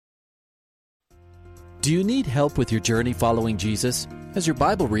Do you need help with your journey following Jesus? Has your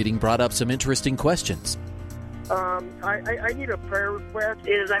Bible reading brought up some interesting questions? I need a prayer request.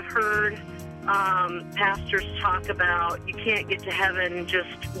 I've heard pastors talk about you can't get to heaven just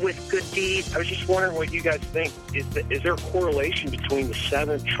with good deeds. I was just wondering what you guys think. Is there a correlation between the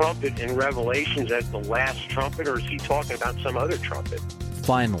seventh trumpet in Revelations as the last trumpet, or is he talking about some other trumpet?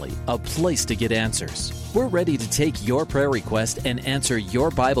 Finally, a place to get answers. We're ready to take your prayer request and answer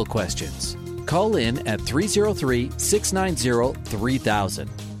your Bible questions. Call in at 303-690-3000.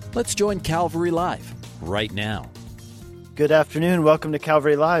 Let's join Calvary Live right now. Good afternoon. Welcome to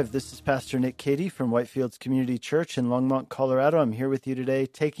Calvary Live. This is Pastor Nick Cady from Whitefields Community Church in Longmont, Colorado. I'm here with you today,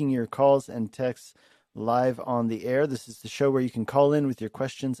 taking your calls and texts live on the air. This is the show where you can call in with your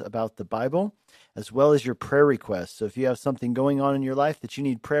questions about the Bible, as well as your prayer requests. So if you have something going on in your life that you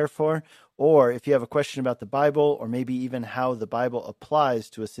need prayer for, or if you have a question about the Bible, or maybe even how the Bible applies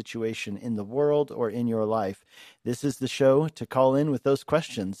to a situation in the world or in your life, this is the show to call in with those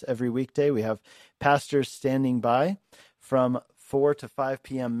questions. Every weekday, we have pastors standing by from 4 to 5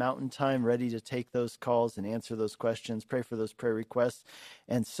 p.m. Mountain Time, ready to take those calls and answer those questions, pray for those prayer requests.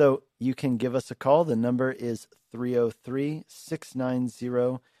 And so you can give us a call. The number is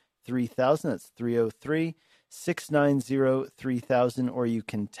 303-690-3000. That's 303-690-3000. Or you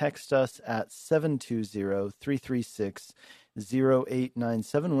can text us at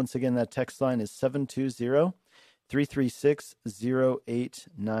 720-336-0897. Once again, that text line is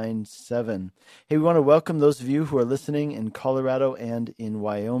 720-336-0897. Hey, we want to welcome those of you who are listening in Colorado and in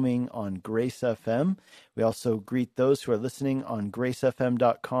Wyoming on Grace FM. We also greet those who are listening on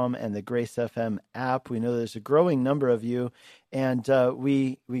gracefm.com and the Grace FM app. We know there's a growing number of you, and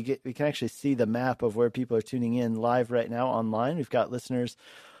we can actually see the map of where people are tuning in live right now online. We've got listeners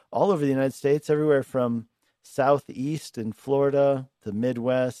all over the United States, everywhere from Southeast in Florida, the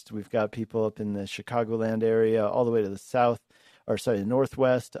Midwest. We've got people up in the Chicagoland area, all the way to the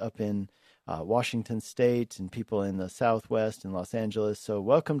Northwest, up in Washington State, and people in the Southwest in Los Angeles. So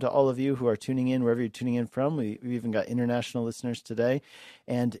welcome to all of you who are tuning in, wherever you're tuning in from. We've even got international listeners today.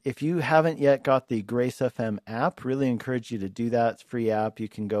 And if you haven't yet got the Grace FM app, really encourage you to do that. It's a free app. You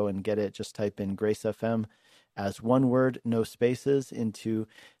can go and get it. Just type in Grace FM as one word, no spaces, into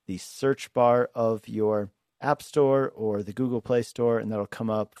the search bar of your App Store or the Google Play Store, and that'll come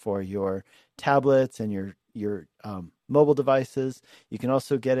up for your tablets and your mobile devices. You can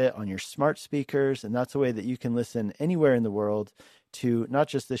also get it on your smart speakers, and that's a way that you can listen anywhere in the world to not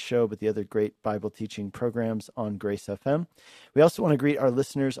just this show, but the other great Bible teaching programs on Grace FM. We also want to greet our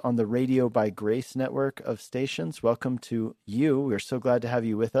listeners on the Radio by Grace network of stations. Welcome to you. We're so glad to have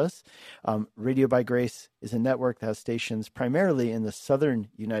you with us. Radio by Grace is a network that has stations primarily in the southern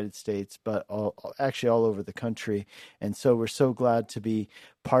United States, but actually all over the country. And so we're so glad to be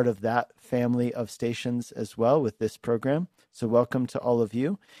part of that family of stations as well with this program. So welcome to all of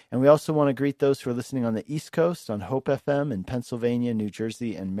you. And we also want to greet those who are listening on the East Coast on Hope FM in Pennsylvania, New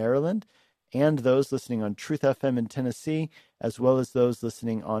Jersey, and Maryland, and those listening on Truth FM in Tennessee, as well as those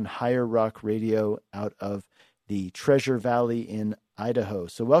listening on Higher Rock Radio out of the Treasure Valley in Idaho.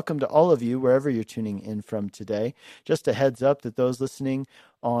 So welcome to all of you, wherever you're tuning in from today. Just a heads up that those listening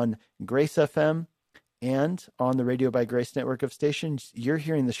on Grace FM and on the Radio by Grace network of stations, you're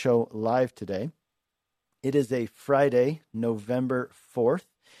hearing the show live today. It is a Friday, November 4th,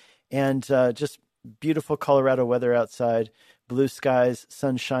 and just beautiful Colorado weather outside, blue skies,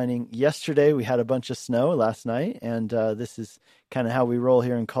 sun shining. Yesterday, we had a bunch of snow last night, and this is kind of how we roll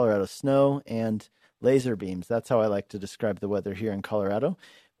here in Colorado, snow and laser beams. That's how I like to describe the weather here in Colorado.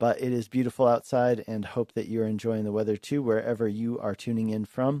 But it is beautiful outside, and hope that you're enjoying the weather too, wherever you are tuning in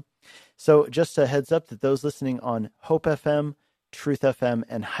from. So just a heads up that those listening on Hope FM, Truth FM,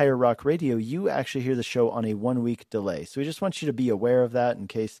 and Higher Rock Radio, you actually hear the show on a 1-week delay. So we just want you to be aware of that in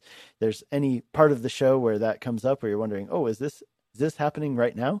case there's any part of the show where that comes up where you're wondering, oh, is this happening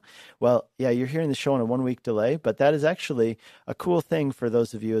right now? Well, yeah, you're hearing the show on a 1-week delay, but that is actually a cool thing for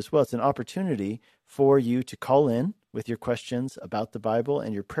those of you as well. It's an opportunity for you to call in with your questions about the Bible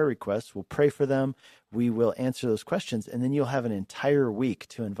and your prayer requests. We'll pray for them. We will answer those questions, and then you'll have an entire week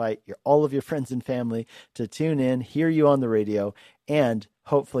to invite all of your friends and family to tune in, hear you on the radio, and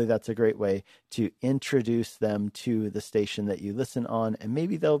hopefully that's a great way to introduce them to the station that you listen on, and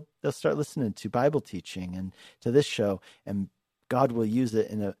maybe they'll start listening to Bible teaching and to this show, and God will use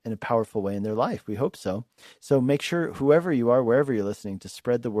it in a powerful way in their life. We hope so. So make sure, whoever you are, wherever you're listening, to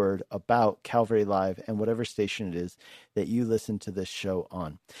spread the word about Calvary Live and whatever station it is that you listen to this show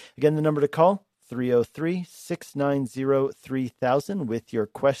on. Again, the number to call, 303-690-3000 with your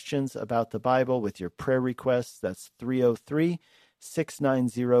questions about the Bible, with your prayer requests. That's 303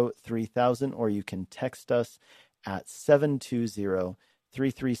 690-3000, or you can text us at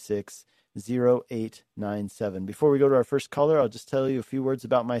 720-336-0897. Before we go to our first caller, I'll just tell you a few words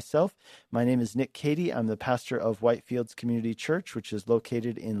about myself. My name is Nick Cady. I'm the pastor of Whitefields Community Church, which is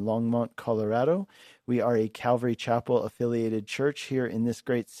located in Longmont, Colorado. We are a Calvary Chapel affiliated church here in this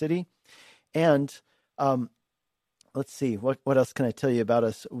great city. And let's see, what else can I tell you about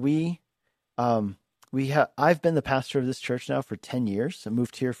us? I've been the pastor of this church now for 10 years. I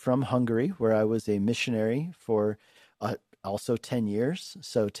moved here from Hungary, where I was a missionary for also 10 years.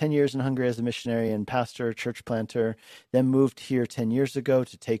 So 10 years in Hungary as a missionary and pastor, church planter, then moved here 10 years ago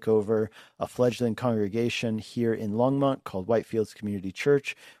to take over a fledgling congregation here in Longmont called Whitefields Community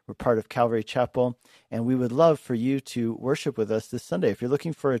Church. We're part of Calvary Chapel, and we would love for you to worship with us this Sunday. If you're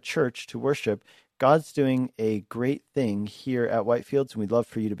looking for a church to worship, God's doing a great thing here at Whitefields, and we'd love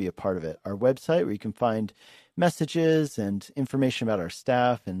for you to be a part of it. Our website, where you can find messages and information about our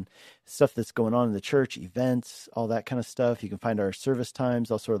staff and stuff that's going on in the church, events, all that kind of stuff. You can find our service times,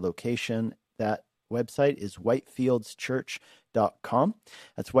 also our location. That website is whitefieldschurch.com.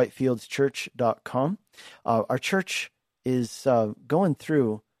 That's whitefieldschurch.com. Our church is going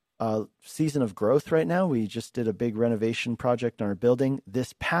through season of growth right now. We just did a big renovation project on our building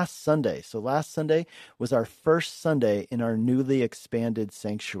this past Sunday. So last Sunday was our first Sunday in our newly expanded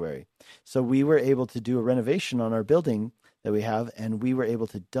sanctuary. So we were able to do a renovation on our building that we have, and we were able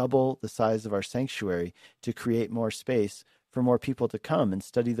to double the size of our sanctuary to create more space for more people to come and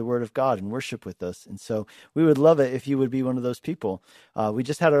study the Word of God and worship with us. And so we would love it if you would be one of those people. We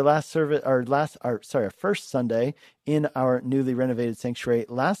just had our first Sunday in our newly renovated sanctuary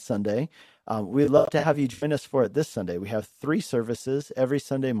last Sunday. We'd love to have you join us for it this Sunday. We have 3 services every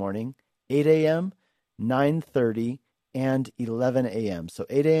Sunday morning, 8 a.m., 9:30, and 11 a.m. So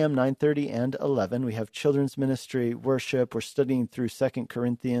 8 a.m., 9:30, and 11. We have children's ministry, worship. We're studying through 2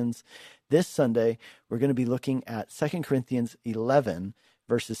 Corinthians. This Sunday, we're going to be looking at 2 Corinthians 11,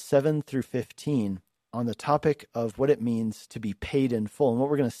 verses 7 through 15, on the topic of what it means to be paid in full. And what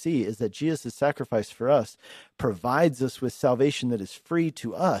we're going to see is that Jesus' sacrifice for us provides us with salvation that is free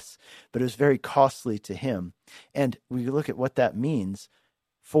to us, but is very costly to him. And we look at what that means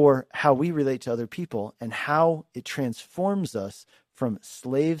for how we relate to other people and how it transforms us from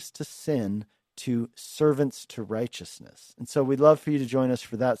slaves to sin to servants to righteousness. And so we'd love for you to join us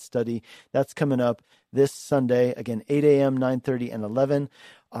for that study. That's coming up this Sunday, again, 8 a.m., 9:30, and 11.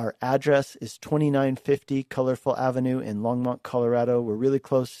 Our address is 2950 Colorful Avenue in Longmont, Colorado. We're really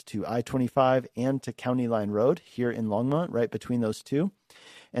close to I-25 and to County Line Road here in Longmont, right between those two.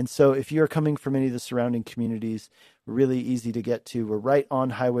 And so if you're coming from any of the surrounding communities, we're really easy to get to. We're right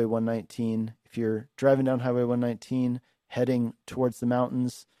on Highway 119. If you're driving down Highway 119, heading towards the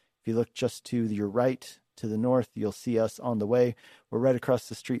mountains, if you look just to your right, to the north, you'll see us on the way. We're right across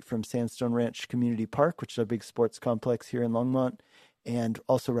the street from Sandstone Ranch Community Park, which is a big sports complex here in Longmont, and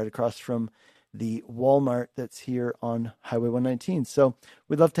also right across from the Walmart that's here on Highway 119. So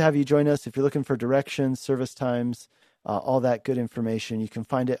we'd love to have you join us. If you're looking for directions, service times, all that good information, you can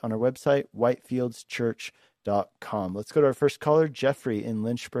find it on our website, whitefieldschurch.com. Let's go to our first caller, Jeffrey in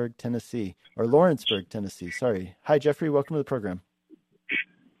Lynchburg, Tennessee, or Lawrenceburg, Tennessee. Sorry. Hi, Jeffrey. Welcome to the program.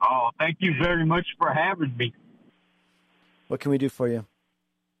 Oh, thank you very much for having me. What can we do for you?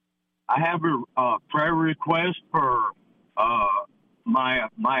 I have a prayer request for my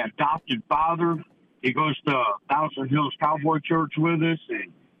adopted father. He goes to Thousand Hills Cowboy Church with us,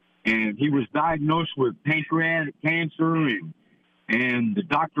 and he was diagnosed with pancreatic cancer, and the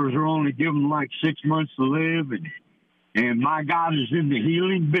doctors are only giving him like 6 months to live, and my God is in the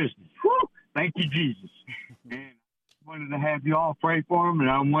healing business. Woo! Thank you, Jesus. And I wanted to have you all pray for him, and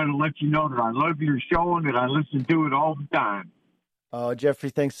I want to let you know that I love your show and that I listen to it all the time. Oh,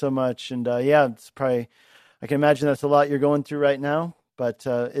 Jeffrey, thanks so much. And it's probably, I can imagine that's a lot you're going through right now, but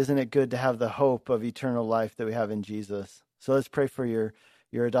isn't it good to have the hope of eternal life that we have in Jesus? So let's pray for your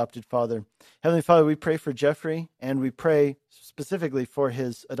adopted father. Heavenly Father, we pray for Jeffrey, and we pray specifically for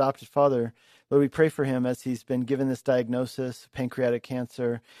his adopted father. Lord, we pray for him as he's been given this diagnosis of pancreatic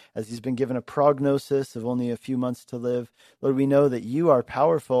cancer, as he's been given a prognosis of only a few months to live. Lord, we know that you are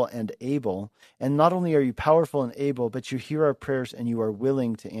powerful and able, and not only are you powerful and able, but you hear our prayers and you are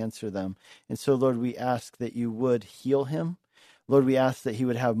willing to answer them. And so, Lord, we ask that you would heal him. Lord, we ask that he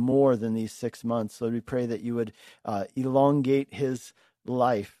would have more than these 6 months. Lord, we pray that you would elongate his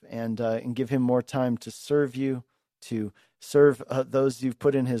life and give him more time to serve you, to serve those you've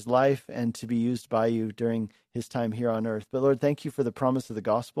put in his life, and to be used by you during his time here on earth. But Lord, thank you for the promise of the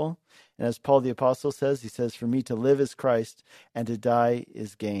gospel. And as Paul the Apostle says, he says, for me to live is Christ and to die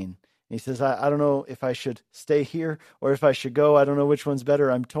is gain. And he says, I don't know if I should stay here or if I should go. I don't know which one's better.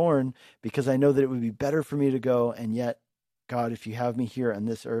 I'm torn because I know that it would be better for me to go. And yet, God, if you have me here on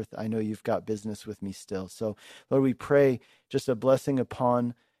this earth, I know you've got business with me still. So, Lord, we pray just a blessing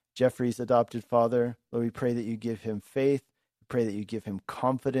upon Jeffrey's adopted father. Lord, we pray that you give him faith. We pray that you give him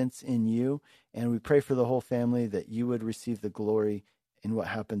confidence in you. And we pray for the whole family that you would receive the glory in what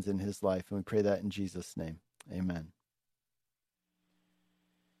happens in his life. And we pray that in Jesus' name. Amen.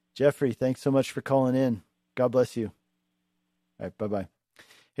 Jeffrey, thanks so much for calling in. God bless you. All right, bye-bye.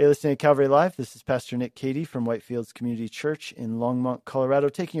 Hey, listening to Calvary Live, this is Pastor Nick Cady from Whitefields Community Church in Longmont, Colorado,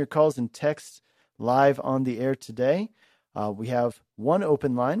 taking your calls and texts live on the air today. We have one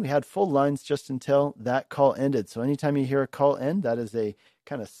open line. We had full lines just until that call ended. So anytime you hear a call end, that is a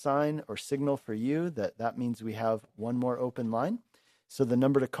kind of sign or signal for you that means we have one more open line. So the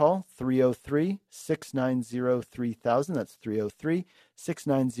number to call, 303-690-3000. That's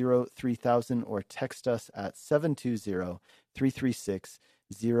 303-690-3000, or text us at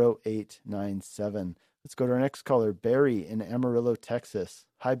 720-336-0897. Let's go to our next caller, Barry in Amarillo, Texas.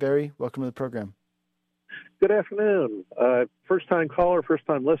 Hi, Barry. Welcome to the program. Good afternoon. First-time caller,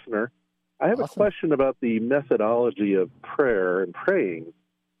 first-time listener. I have Awesome. a question about the methodology of prayer and praying.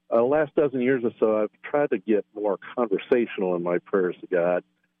 Last dozen years or so, I've tried to get more conversational in my prayers to God.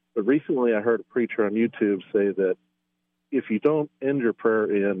 But recently I heard a preacher on YouTube say that if you don't end your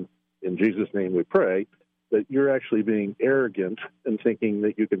prayer in Jesus' name we pray, that you're actually being arrogant and thinking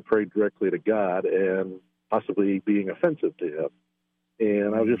that you can pray directly to God and possibly being offensive to him.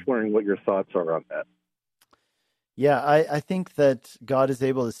 And I was just wondering what your thoughts are on that. Yeah, I think that God is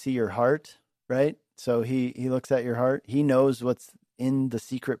able to see your heart, right? So he looks at your heart. He knows what's in the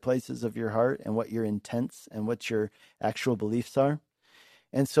secret places of your heart and what your intents and what your actual beliefs are.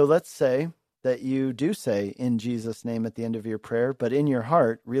 And so let's say that you do say in Jesus' name at the end of your prayer, but in your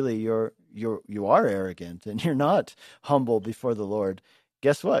heart, really you are arrogant and you're not humble before the Lord.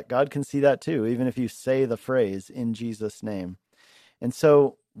 Guess what? God can see that too, even if you say the phrase in Jesus' name. And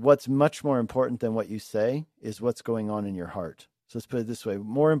so what's much more important than what you say is what's going on in your heart. So let's put it this way.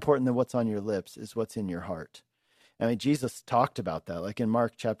 More important than what's on your lips is what's in your heart. I mean, Jesus talked about that. Like in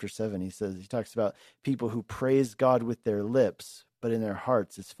Mark chapter 7, he talks about people who praise God with their lips, but in their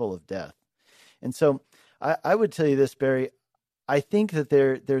hearts it's full of death. And so I would tell you this, Barry, I think that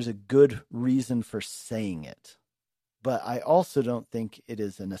there's a good reason for saying it, but I also don't think it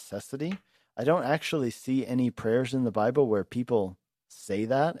is a necessity. I don't actually see any prayers in the Bible where people say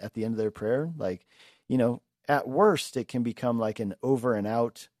that at the end of their prayer. Like, at worst, it can become like an over and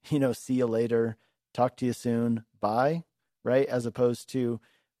out, see you later, talk to you soon, bye, right? As opposed to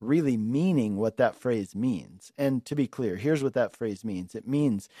really meaning what that phrase means. And to be clear, here's what that phrase means. It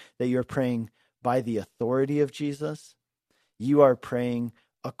means that you're praying by the authority of Jesus. You are praying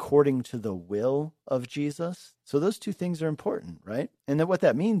according to the will of Jesus. So those two things are important, right? And that what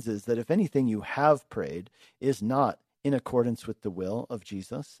that means is that if anything you have prayed is not in accordance with the will of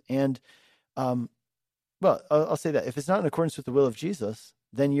Jesus, and I'll say that if it's not in accordance with the will of Jesus,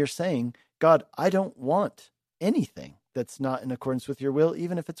 then you're saying, God, I don't want anything that's not in accordance with your will,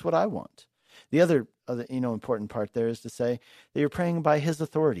 even if it's what I want. The other important part there is to say that you're praying by his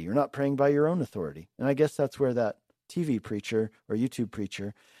authority. You're not praying by your own authority. And I guess that's where that TV preacher or YouTube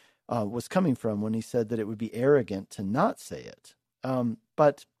preacher was coming from when he said that it would be arrogant to not say it.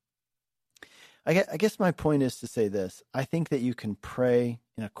 But I guess my point is to say this. I think that you can pray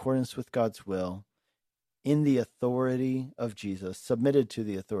in accordance with God's will, in the authority of Jesus, submitted to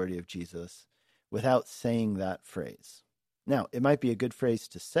the authority of Jesus, without saying that phrase. Now, it might be a good phrase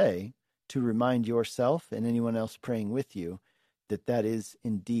to say to remind yourself and anyone else praying with you that that is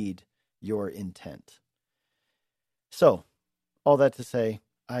indeed your intent. So, all that to say,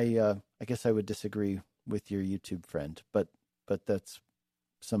 I guess I would disagree with your YouTube friend, but that's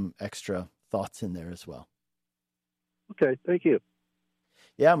some extra thoughts in there as well. Okay, thank you.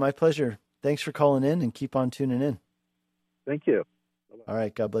 Yeah, my pleasure. Thanks for calling in and keep on tuning in. Thank you. Bye-bye. All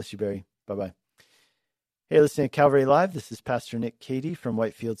right, God bless you, Barry. Bye-bye. Hey, listening to Calvary Live, this is Pastor Nick Cady from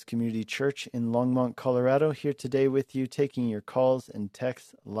Whitefields Community Church in Longmont, Colorado, here today with you, taking your calls and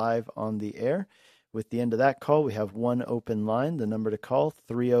texts live on the air. With the end of that call, we have one open line. The number to call,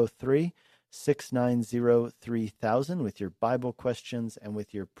 303-690-3000, with your Bible questions and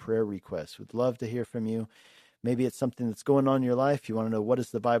with your prayer requests. We'd love to hear from you. Maybe it's something that's going on in your life. You want to know what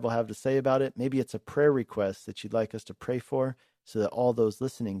does the Bible have to say about it. Maybe it's a prayer request that you'd like us to pray for so that all those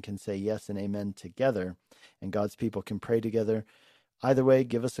listening can say yes and amen together and God's people can pray together. Either way,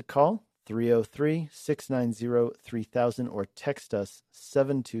 give us a call, 303-690-3000, or text us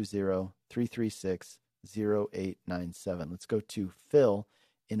 720-336-0897. Let's go to Phil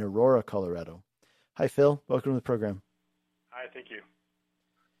in Aurora, Colorado. Hi, Phil. Welcome to the program. Hi, thank you.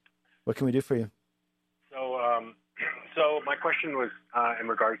 What can we do for you? So my question was in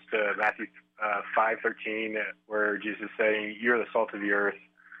regards to Matthew 5:13, where Jesus is saying, "You're the salt of the earth,"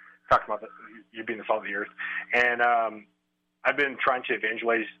 talking about you being the salt of the earth. And I've been trying to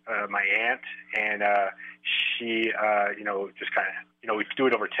evangelize my aunt, and she, just kind of, we do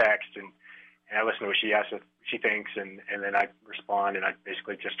it over text, and I listen to what she asks, what she thinks, and then I respond, and I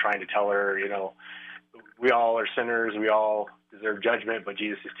basically just trying to tell her, we all are sinners, we all deserve judgment, but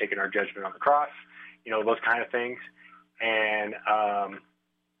Jesus has taken our judgment on the cross, those kind of things. And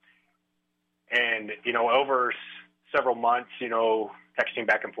over several months, texting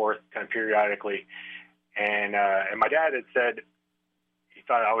back and forth kind of periodically. And my dad had said he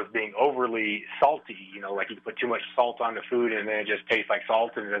thought I was being overly salty, like you put too much salt on the food and then it just tastes like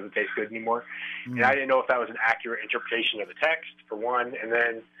salt and it doesn't taste good anymore. Mm. And I didn't know if that was an accurate interpretation of the text, for one, and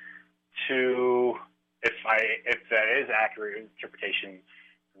then two, if that is accurate interpretation,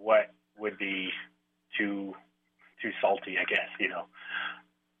 what would be too salty, I guess,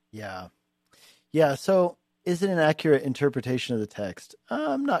 Yeah. So is it an accurate interpretation of the text?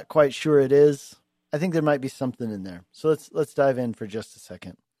 I'm not quite sure it is. I think there might be something in there. So let's dive in for just a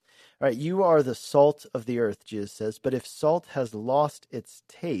second. All right. You are the salt of the earth, Jesus says, but if salt has lost its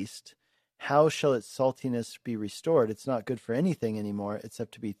taste, how shall its saltiness be restored? It's not good for anything anymore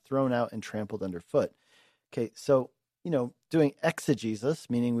except to be thrown out and trampled underfoot. Okay. So, doing exegesis,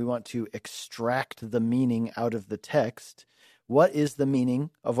 meaning we want to extract the meaning out of the text. What is the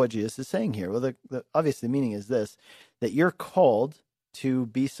meaning of what Jesus is saying here? Well, obviously the meaning is this, that you're called to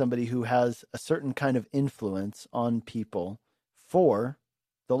be somebody who has a certain kind of influence on people for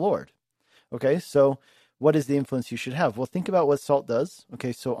the Lord. Okay, so what is the influence you should have? Well, think about what salt does.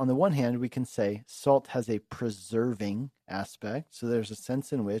 Okay, so on the one hand, we can say salt has a preserving aspect. So there's a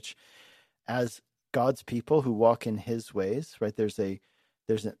sense in which, as God's people who walk in his ways, right, there's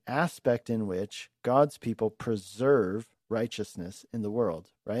an aspect in which God's people preserve righteousness in the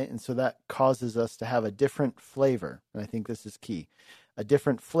world, right? And so that causes us to have a different flavor. And I think this is key. A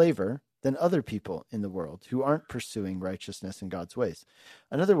different flavor than other people in the world who aren't pursuing righteousness in God's ways.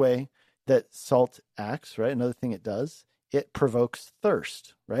 Another way that salt acts, right? Another thing it does, it provokes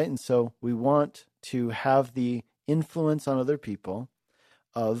thirst, right? And so we want to have the influence on other people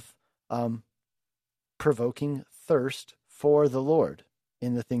of provoking thirst for the Lord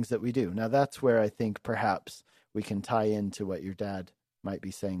in the things that we do. Now that's where I think perhaps we can tie into what your dad might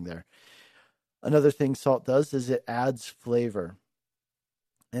be saying there. Another thing salt does is it adds flavor.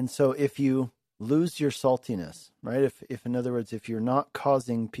 And so if you lose your saltiness, right? If in other words, if you're not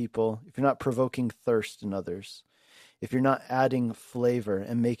causing people, if you're not provoking thirst in others, if you're not adding flavor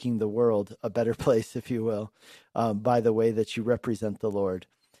and making the world a better place, if you will, by the way that you represent the Lord,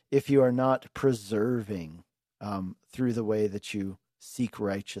 if you are not preserving through the way that you seek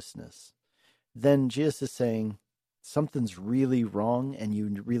righteousness, then Jesus is saying something's really wrong and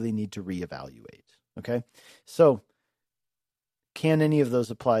you really need to reevaluate. Okay? So can any of those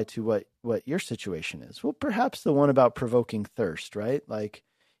apply to what your situation is? Well, perhaps the one about provoking thirst, right? Like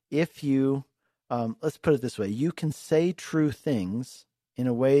if you, let's put it this way, you can say true things in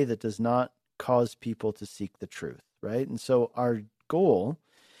a way that does not cause people to seek the truth, right? And so our goal,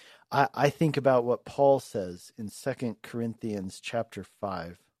 I think about what Paul says in 2 Corinthians chapter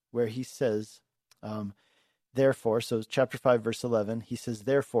 5, where he says, therefore, so chapter 5, verse 11, he says,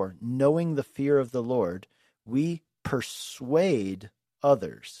 therefore, knowing the fear of the Lord, we persuade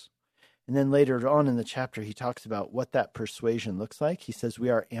others. And then later on in the chapter, he talks about what that persuasion looks like. He says, we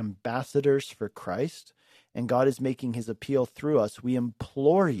are ambassadors for Christ, and God is making his appeal through us. We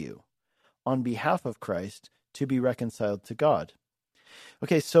implore you on behalf of Christ to be reconciled to God.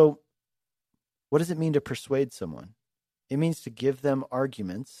 Okay, so what does it mean to persuade someone? It means to give them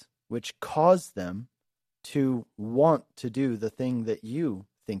arguments which cause them to want to do the thing that you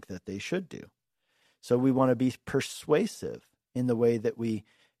think that they should do. So we want to be persuasive in the way that we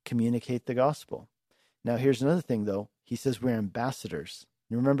communicate the gospel. Now, here's another thing, though. He says we're ambassadors.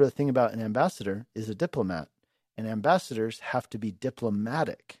 And remember, the thing about an ambassador is a diplomat, and ambassadors have to be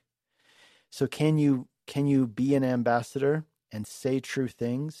diplomatic. So can you be an ambassador and say true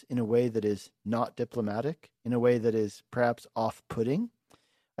things in a way that is not diplomatic, in a way that is perhaps off-putting?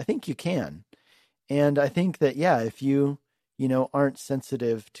 I think you can. And I think that, if you aren't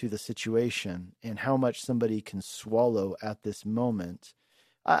sensitive to the situation and how much somebody can swallow at this moment,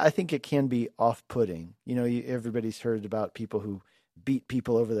 I think it can be off-putting. Everybody's heard about people who beat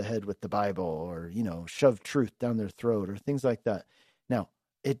people over the head with the Bible or, shove truth down their throat or things like that. Now,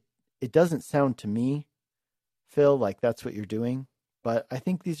 it doesn't sound to me, Phil, like that's what you're doing. But I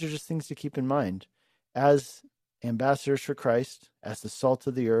think these are just things to keep in mind. As ambassadors for Christ, as the salt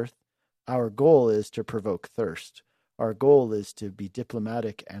of the earth, our goal is to provoke thirst. Our goal is to be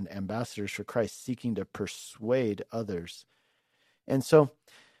diplomatic and ambassadors for Christ, seeking to persuade others. And so,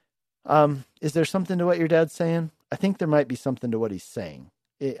 is there something to what your dad's saying? I think there might be something to what he's saying.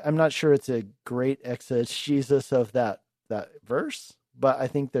 I'm not sure it's a great exegesis of that verse, but I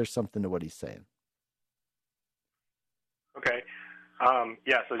think there's something to what he's saying. Okay.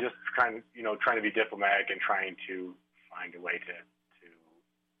 Yeah, so just kind of, trying to be diplomatic and trying to find a way to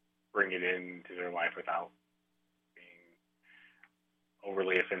bring it into their life without being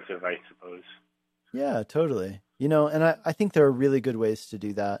overly offensive, I suppose. Yeah, totally. And I think there are really good ways to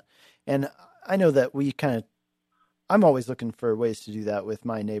do that. And I know that I'm always looking for ways to do that with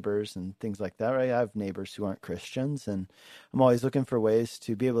my neighbors and things like that, right? I have neighbors who aren't Christians, and I'm always looking for ways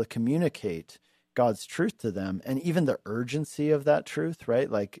to be able to communicate God's truth to them, and even the urgency of that truth, right?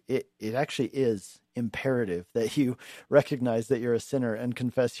 Like it actually is imperative that you recognize that you're a sinner and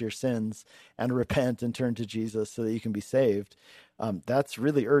confess your sins and repent and turn to Jesus so that you can be saved. That's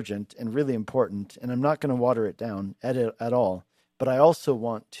really urgent and really important, and I'm not going to water it down at all. But I also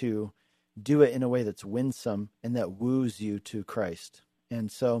want to do it in a way that's winsome and that woos you to Christ. And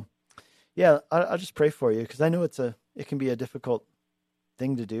so, yeah, I'll just pray for you, because I know it can be a difficult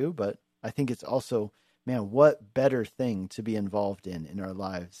thing to do, but I think it's also, man, what better thing to be involved in our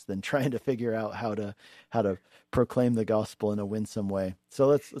lives than trying to figure out how to proclaim the gospel in a winsome way. So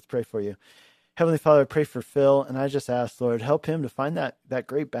let's pray for you. Heavenly Father, I pray for Phil, and I just ask, Lord, help him to find that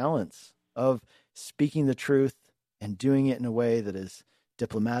great balance of speaking the truth and doing it in a way that is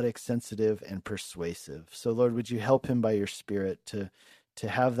diplomatic, sensitive, and persuasive. So, Lord, would you help him by your Spirit to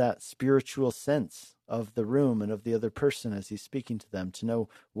have that spiritual sense of the room and of the other person as he's speaking to them, to know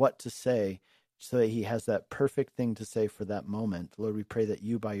what to say so that he has that perfect thing to say for that moment. Lord, we pray that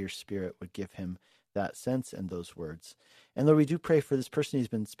you by your Spirit would give him that sense and those words. And Lord, we do pray for this person he's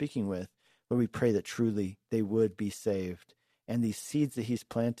been speaking with. Lord, we pray that truly they would be saved. And these seeds that he's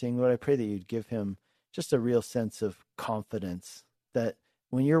planting, Lord, I pray that you'd give him just a real sense of confidence that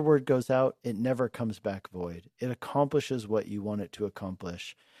when your word goes out, it never comes back void. It accomplishes what you want it to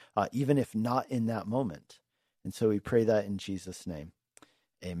accomplish, even if not in that moment. And so we pray that in Jesus' name.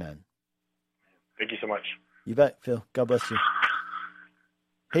 Amen. Thank you so much. You bet, Phil. God bless you.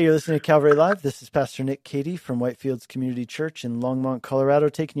 Hey, you're listening to Calvary Live. This is Pastor Nick Cady from Whitefields Community Church in Longmont, Colorado,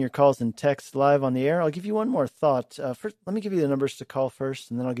 taking your calls and texts live on the air. I'll give you one more thought. First, let me give you the numbers to call first,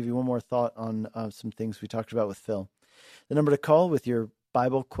 and then I'll give you one more thought on some things we talked about with Phil. The number to call with your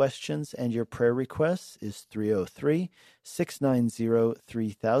Bible questions and your prayer requests is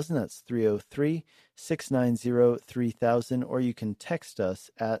 303-690-3000. That's 303-690-3000. Or you can text us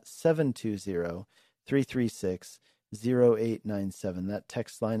at 720-336-0897. That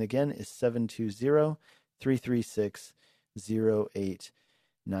text line again is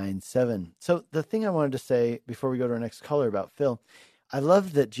 720-336-0897. So the thing I wanted to say before we go to our next caller about Phil, I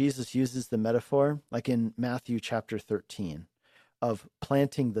love that Jesus uses the metaphor, like in Matthew chapter 13, of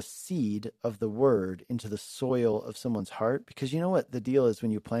planting the seed of the word into the soil of someone's heart. Because you know what the deal is when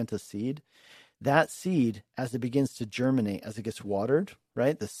you plant a seed? That seed, as it begins to germinate, as it gets watered,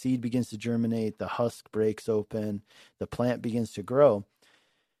 right? The seed begins to germinate, the husk breaks open, the plant begins to grow.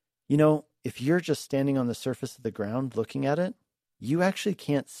 You know, if you're just standing on the surface of the ground looking at it, you actually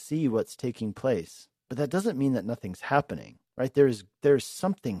can't see what's taking place. But that doesn't mean that nothing's happening, right? There's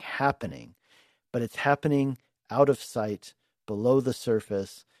something happening, but it's happening out of sight, below the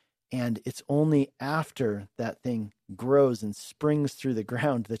surface, and it's only after that thing grows and springs through the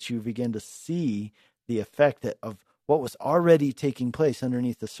ground that you begin to see the effect of what was already taking place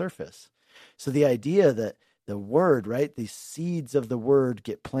underneath the surface. So the idea that the word, right, these seeds of the word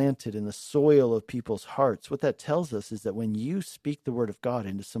get planted in the soil of people's hearts, what that tells us is that when you speak the word of God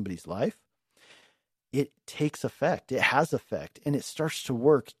into somebody's life, it takes effect, it has effect, and it starts to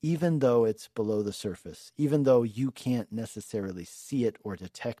work even though it's below the surface, even though you can't necessarily see it or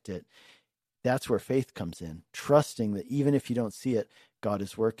detect it. That's where faith comes in, trusting that even if you don't see it, God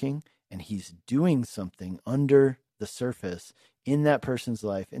is working and he's doing something under the surface in that person's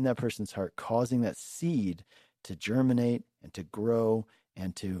life, in that person's heart, causing that seed to germinate and to grow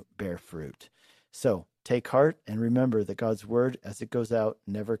and to bear fruit. So take heart and remember that God's word, as it goes out,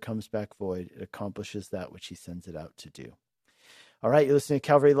 never comes back void. It accomplishes that which he sends it out to do. All right, you're listening to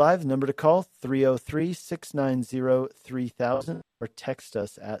Calvary Live. The number to call, 303-690-3000, or text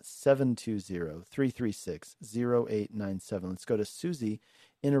us at 720-336-0897. Let's go to Susie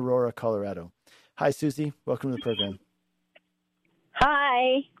in Aurora, Colorado. Hi, Susie. Welcome to the program.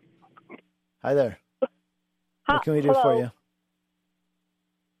 Hi. Hi there. What can we do for you?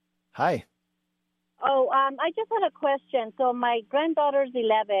 Hi. Oh, I just had a question. So my granddaughter's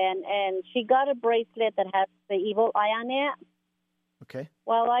 11, and she got a bracelet that has the evil eye on it. Okay.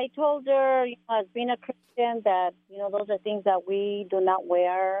 Well, I told her, as being a Christian, that, those are things that we do not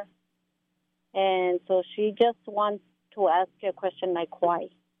wear. And so she just wants to ask you a question like, why?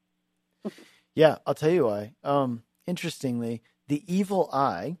 Yeah, I'll tell you why. Interestingly, the evil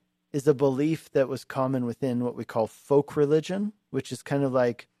eye is a belief that was common within what we call folk religion, which is kind of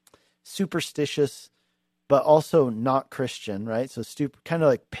like superstitious, but also not Christian, right? So kind of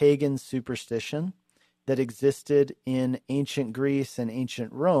like pagan superstition that existed in ancient Greece and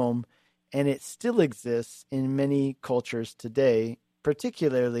ancient Rome, and it still exists in many cultures today,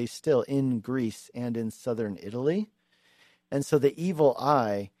 particularly still in Greece and in southern Italy. And so the evil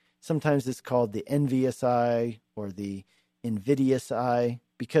eye, sometimes it's called the envious eye or the invidious eye,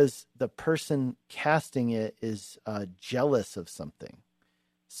 because the person casting it is jealous of something.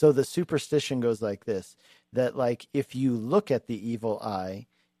 So the superstition goes like this, that like if you look at the evil eye,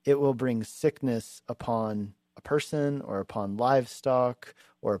 it will bring sickness upon a person or upon livestock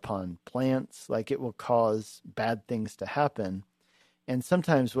or upon plants. Like it will cause bad things to happen. And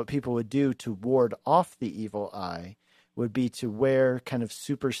sometimes what people would do to ward off the evil eye would be to wear kind of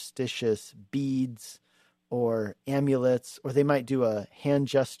superstitious beads or amulets, or they might do a hand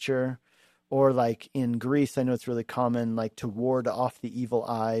gesture. Or like in Greece, I know it's really common, like to ward off the evil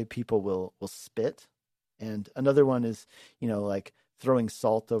eye, people will spit. And another one is, like throwing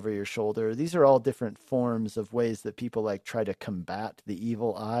salt over your shoulder. These are all different forms of ways that people like try to combat the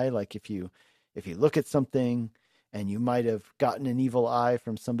evil eye. Like if you look at something and you might have gotten an evil eye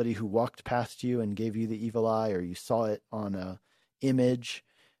from somebody who walked past you and gave you the evil eye, or you saw it on a image,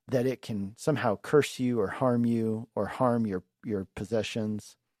 that it can somehow curse you or harm your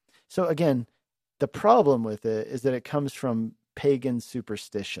possessions. So again, the problem with it is that it comes from pagan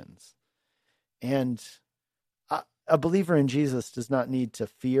superstitions. And a believer in Jesus does not need to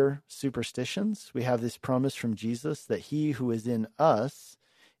fear superstitions. We have this promise from Jesus that he who is in us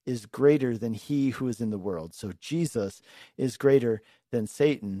is greater than he who is in the world. So Jesus is greater than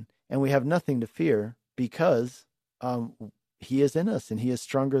Satan, and we have nothing to fear because he is in us and he is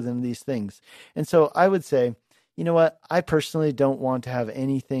stronger than these things. And so I would say, you know what? I personally don't want to have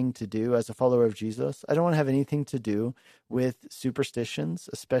anything to do, as a follower of Jesus, I don't want to have anything to do with superstitions,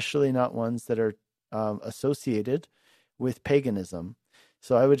 especially not ones that are associated with paganism.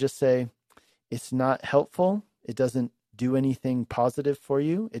 So I would just say it's not helpful. It doesn't do anything positive for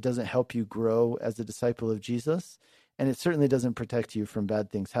you. It doesn't help you grow as a disciple of Jesus. And it certainly doesn't protect you from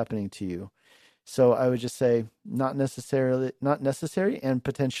bad things happening to you. So I would just say not necessary and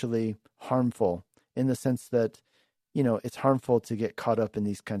potentially harmful, in the sense that, it's harmful to get caught up in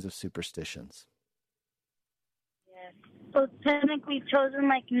these kinds of superstitions. Yes. So technically chosen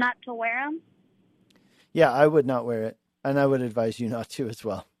not to wear them? Yeah, I would not wear it. And I would advise you not to as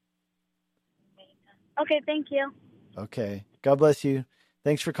well. Okay, thank you. Okay. God bless you.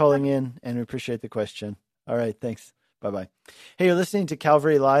 Thanks for calling in, and we appreciate the question. All right, thanks. Bye-bye. Hey, you're listening to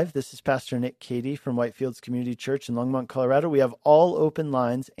Calvary Live. This is Pastor Nick Cady from Whitefields Community Church in Longmont, Colorado. We have all open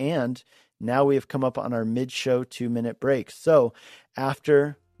lines, and now we have come up on our mid-show 2-minute break. So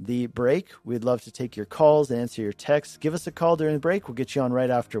after the break, we'd love to take your calls and answer your texts. Give us a call during the break. We'll get you on right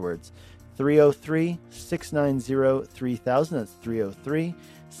afterwards. 303-690-3000. That's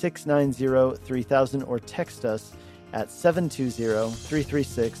 303-690-3000. Or text us at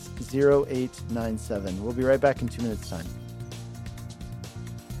 720-336-0897. We'll be right back in 2 minutes' time.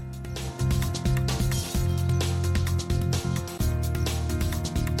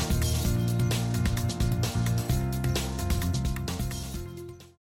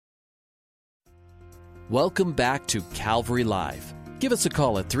 Welcome back to Calvary Live. Give us a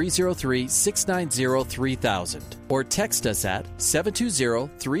call at 303-690-3000 or text us at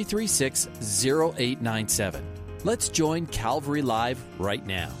 720-336-0897. Let's join Calvary Live right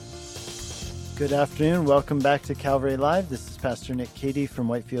now. Good afternoon. Welcome back to Calvary Live. This is Pastor Nick Cady from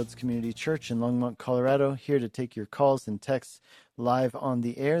Whitefields Community Church in Longmont, Colorado, here to take your calls and texts live on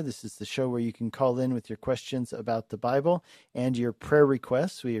the air. This is the show where you can call in with your questions about the Bible and your prayer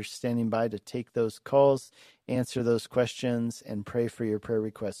requests. We are standing by to take those calls, answer those questions, and pray for your prayer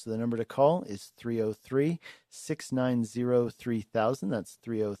requests. So the number to call is 303-690-3000. That's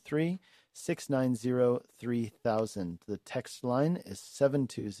 303-690-3000. The text line is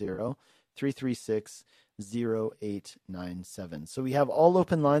 720-336-0897. So we have all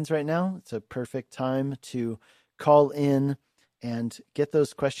open lines right now. It's a perfect time to call in and get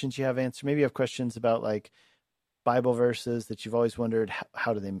those questions you have answered. Maybe you have questions about like Bible verses that you've always wondered,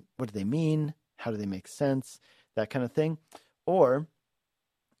 what do they mean? How do they make sense? That kind of thing. Or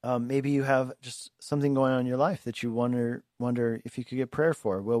Maybe you have just something going on in your life that you wonder if you could get prayer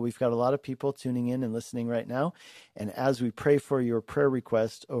for. Well, we've got a lot of people tuning in and listening right now. And as we pray for your prayer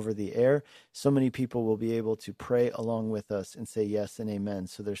request over the air, so many people will be able to pray along with us and say yes and amen.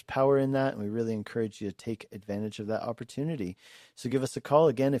 So there's power in that, and we really encourage you to take advantage of that opportunity. So give us a call.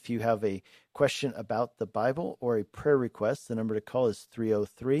 Again, if you have a question about the Bible or a prayer request, the number to call is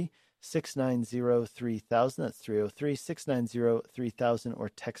 303-690-3000. That's 303-690-3000, or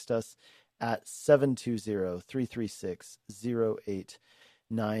text us at 720-336-0897.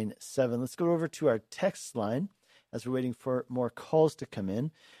 Let's go over to our text line as we're waiting for more calls to come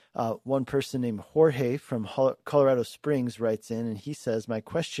in. One person named Jorge from Colorado Springs writes in, and he says, my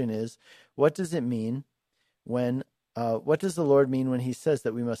question is, what does it mean what does the Lord mean when he says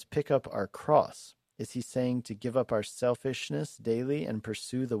that we must pick up our cross? Is he saying to give up our selfishness daily and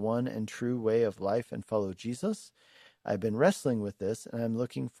pursue the one and true way of life and follow Jesus? I've been wrestling with this, and I'm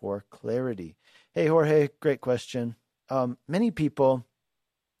looking for clarity. Hey, Jorge, great question. Many people,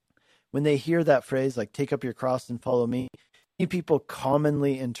 when they hear that phrase, like take up your cross and follow me, many people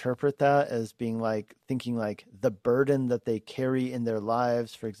commonly interpret that as being like thinking like the burden that they carry in their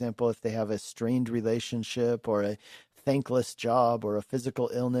lives. For example, if they have a strained relationship or a thankless job or a physical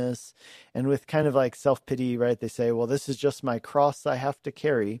illness, and with kind of like self-pity, right? They say, well, this is just my cross I have to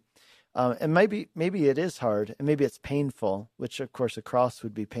carry. And maybe it is hard, and maybe it's painful, which of course a cross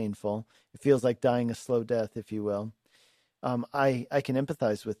would be painful. It feels like dying a slow death, if you will. I can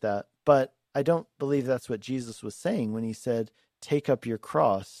empathize with that, but I don't believe that's what Jesus was saying when he said, take up your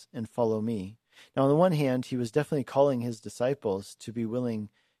cross and follow me. Now, on the one hand, he was definitely calling his disciples to be willing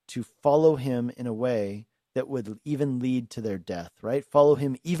to follow him in a way that would even lead to their death, right? Follow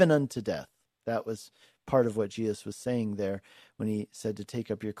him even unto death. That was part of what Jesus was saying there when he said to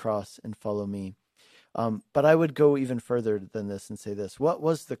take up your cross and follow me. But I would go even further than this and say this. What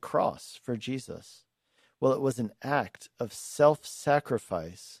was the cross for Jesus? Well, it was an act of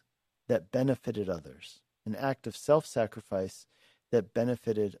self-sacrifice that benefited others, an act of self-sacrifice that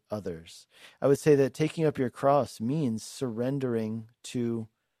benefited others. I would say that taking up your cross means surrendering to,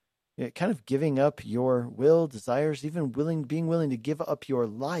 kind of giving up your will, desires, even being willing to give up your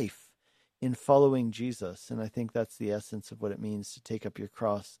life in following Jesus. And I think that's the essence of what it means to take up your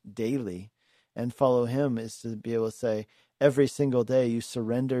cross daily and follow him, is to be able to say every single day you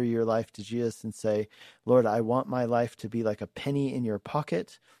surrender your life to Jesus and say, Lord, I want my life to be like a penny in your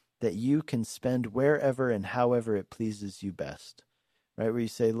pocket that you can spend wherever and however it pleases you best, right? Where you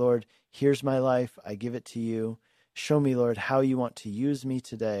say, Lord, here's my life. I give it to you. Show me, Lord, how you want to use me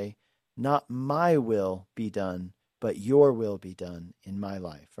today. Not my will be done, but your will be done in my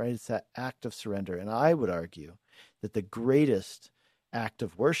life, right? It's that act of surrender. And I would argue that the greatest act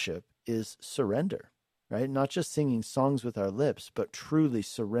of worship is surrender, right? Not just singing songs with our lips, but truly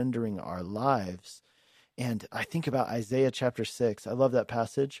surrendering our lives. And I think about Isaiah chapter 6. I love that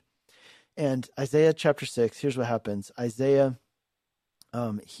passage. And Isaiah chapter 6, here's what happens. Isaiah,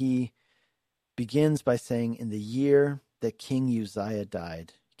 he begins by saying, in the year that King Uzziah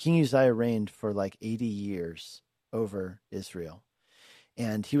died. King Uzziah reigned for like 80 years over Israel.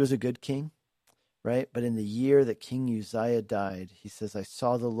 And he was a good king, right? But in the year that King Uzziah died, he says, I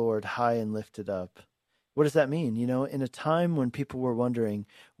saw the Lord high and lifted up. What does that mean? You know, in a time when people were wondering,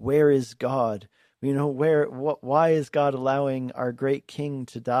 where is God? You know, why is God allowing our great king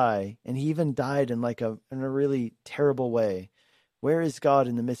to die? And he even died in a really terrible way. Where is God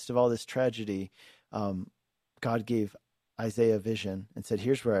in the midst of all this tragedy? God gave Isaiah a vision and said,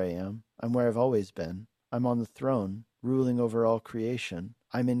 here's where I am. I'm where I've always been. I'm on the throne, ruling over all creation.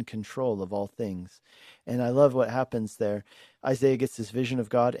 I'm in control of all things. And I love what happens there. Isaiah gets this vision of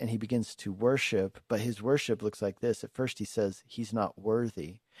God and he begins to worship, but his worship looks like this. At first he says he's not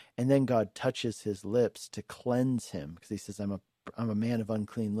worthy. And then God touches his lips to cleanse him, because he says, I'm a man of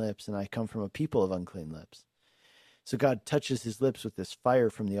unclean lips, and I come from a people of unclean lips. So God touches his lips with this fire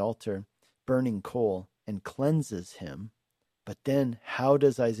from the altar, burning coal, and cleanses him. But then how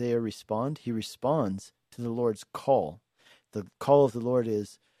does Isaiah respond? He responds to the Lord's call. The call of the Lord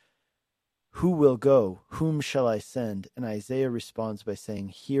is, who will go? Whom shall I send? And Isaiah responds by saying,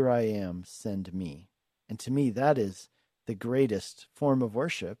 here I am, send me. And to me, that is the greatest form of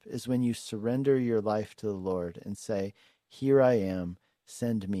worship, is when you surrender your life to the Lord and say, here I am,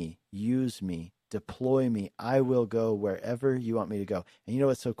 send me, use me, deploy me. I will go wherever you want me to go. And you know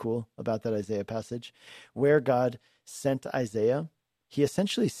what's so cool about that Isaiah passage? Where God sent Isaiah, he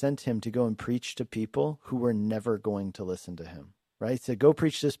essentially sent him to go and preach to people who were never going to listen to him, right? He said, go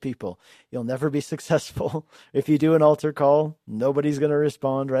preach to this people. You'll never be successful. If you do an altar call, nobody's going to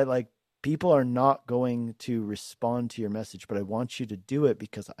respond, right? Like, People are not going to respond to your message, but I want you to do it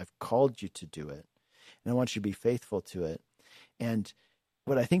because I've called you to do it. And I want you to be faithful to it. And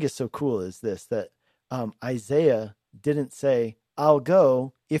what I think is so cool is this, that Isaiah didn't say, I'll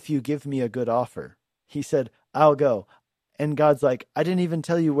go if you give me a good offer. He said, I'll go. And God's like, I didn't even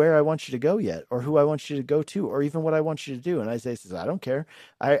tell you where I want you to go yet, or who I want you to go to, or even what I want you to do. And Isaiah says, I don't care.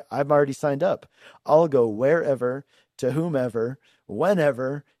 I've already signed up. I'll go wherever, to whomever,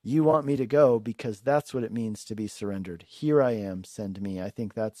 whenever you want me to go, because that's what it means to be surrendered. Here I am, send me. I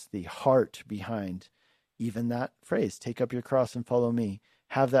think that's the heart behind even that phrase, take up your cross and follow me.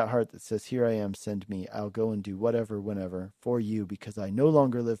 Have that heart that says, here I am, send me. I'll go and do whatever, whenever, for you, because I no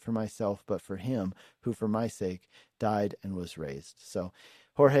longer live for myself, but for him who for my sake died and was raised. So,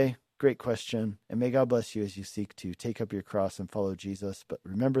 Jorge, great question. And may God bless you as you seek to take up your cross and follow Jesus. But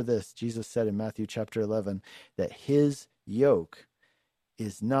remember this, Jesus said in Matthew chapter 11, that his yoke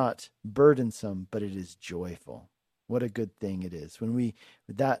is not burdensome, but it is joyful. What a good thing it is. When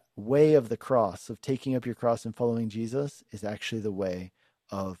that way of the cross, of taking up your cross and following Jesus, is actually the way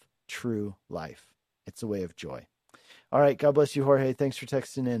of true life. It's a way of joy. All right. God bless you, Jorge. Thanks for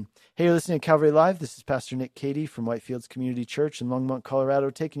texting in. Hey, you're listening to Calvary Live. This is Pastor Nick Cady from Whitefields Community Church in Longmont, Colorado,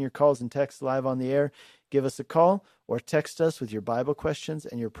 taking your calls and texts live on the air. Give us a call or text us with your Bible questions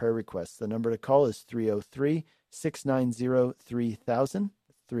and your prayer requests. The number to call is 303-690-3000.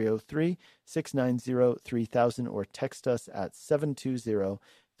 303-690-3000, or text us at 720-336-0897.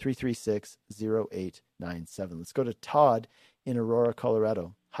 Let's go to Todd in Aurora,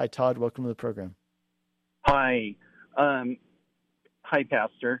 Colorado. Hi, Todd. Welcome to the program. Hi. Hi,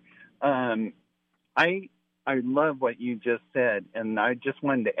 Pastor. I love what you just said, and I just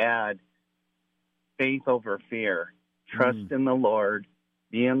wanted to add faith over fear. Trust in the Lord,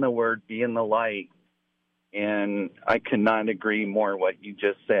 be in the Word, be in the light. And I could not agree more what you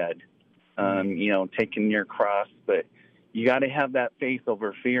just said. Taking your cross, but you got to have that faith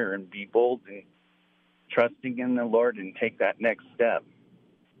over fear and be bold and trusting in the Lord and take that next step.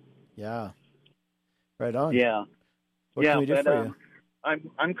 Yeah. Right on. Yeah. What can we do for you?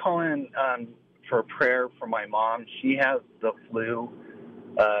 I'm calling for prayer for my mom. She has the flu,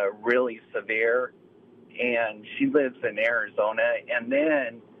 really severe, and she lives in Arizona. And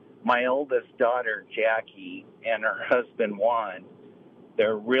then my oldest daughter, Jackie, and her husband, Juan,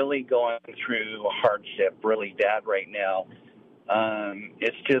 they're really going through hardship really bad right now.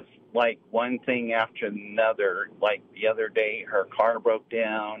 It's just like one thing after another. Like the other day, her car broke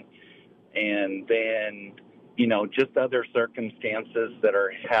down, and then, just other circumstances that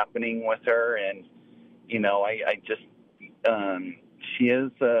are happening with her. And, she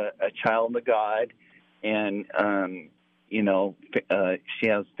is a child of God, and, she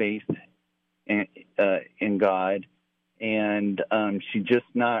has faith in God, and she's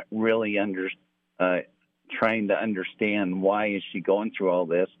just not really trying to understand why is she going through all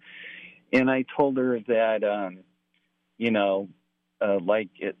this. And I told her that, like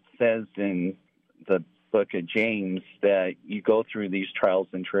it says in the book of James, that you go through these trials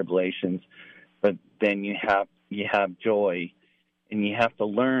and tribulations, but then you have joy, and you have to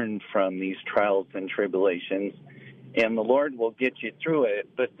learn from these trials and tribulations. And the Lord will get you through it,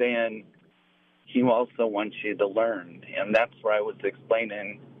 but then he also wants you to learn. And that's what I was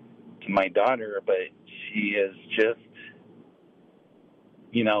explaining to my daughter, but she is just,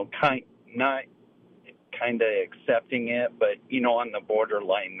 not kind of accepting it, but, on the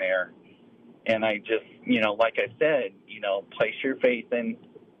borderline there. And I just, like I said, place your faith in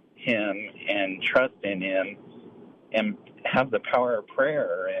him and trust in him and have the power of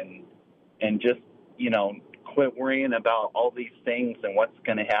prayer and just, quit worrying about all these things and what's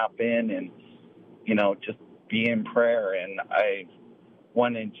going to happen, and, just be in prayer. And I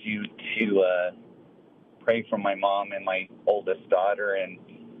wanted you to pray for my mom and my oldest daughter and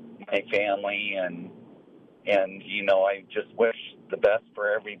my family. And I just wish the best for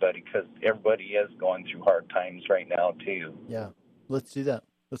everybody, because everybody is going through hard times right now, too. Yeah, let's do that.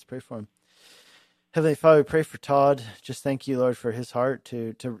 Let's pray for him. Heavenly Father, we pray for Todd. Just thank you, Lord, for his heart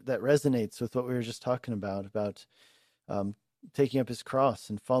to that resonates with what we were just talking about taking up his cross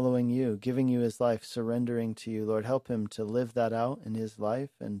and following you, giving you his life, surrendering to you. Lord, help him to live that out in his life.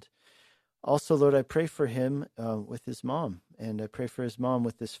 And also, Lord, I pray for him with his mom, and I pray for his mom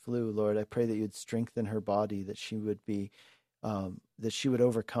with this flu. Lord, I pray that you'd strengthen her body, that she would be, that she would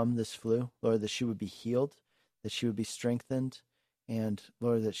overcome this flu. Lord, that she would be healed, that she would be strengthened. And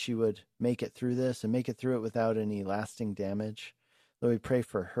Lord, that she would make it through this and make it through it without any lasting damage. Lord, we pray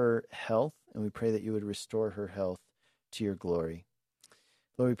for her health, and we pray that you would restore her health to your glory.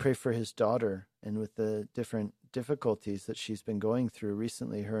 Lord, we pray for his daughter, and with the different difficulties that she's been going through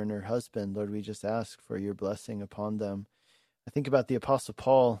recently, her and her husband. Lord, we just ask for your blessing upon them. I think about the Apostle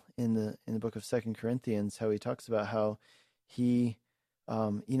Paul in the book of 2 Corinthians, how he talks about how he,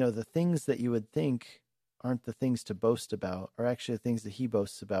 the things that you would think aren't the things to boast about are actually the things that he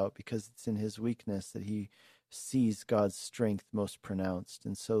boasts about, because it's in his weakness that he sees God's strength most pronounced.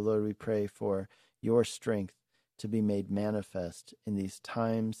 And so, Lord, we pray for your strength to be made manifest in these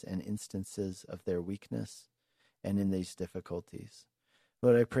times and instances of their weakness and in these difficulties.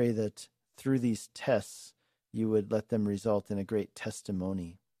 Lord, I pray that through these tests, you would let them result in a great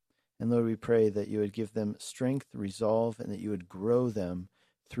testimony. And Lord, we pray that you would give them strength, resolve, and that you would grow them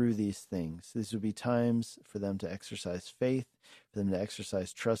through these things. These would be times for them to exercise faith, for them to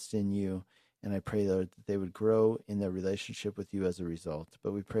exercise trust in you. And I pray, Lord, that they would grow in their relationship with you as a result.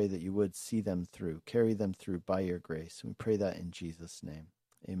 But we pray that you would see them through, carry them through by your grace. And we pray that in Jesus' name.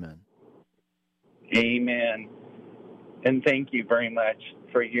 Amen. Amen. And thank you very much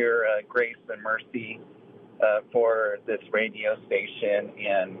for your grace and mercy for this radio station.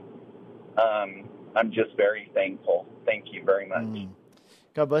 And I'm just very thankful. Thank you very much.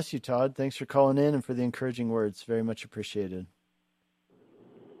 God bless you, Todd. Thanks for calling in and for the encouraging words. Very much appreciated.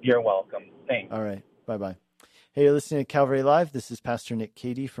 You're welcome. Thanks. All right. Bye-bye. Hey, you're listening to Calvary Live. This is Pastor Nick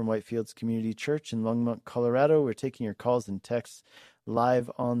Cady from Whitefields Community Church in Longmont, Colorado. We're taking your calls and texts live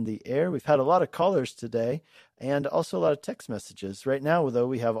on the air. We've had a lot of callers today and also a lot of text messages. Right now, though,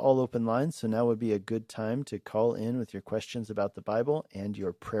 we have all open lines, so now would be a good time to call in with your questions about the Bible and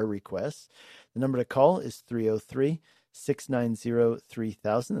your prayer requests. The number to call is 303-690-3000.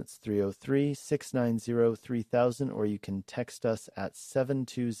 That's 303-690-3000, or you can text us at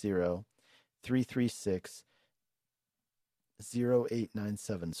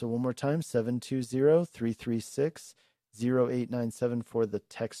 720-336-0897. So one more time, 720-336-0897 for the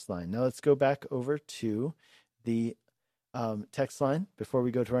text line. Now let's go back over to the text line before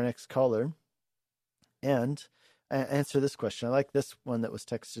we go to our next caller and answer this question. I like this one that was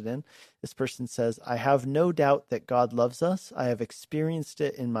texted in. This person says, I have no doubt that God loves us. I have experienced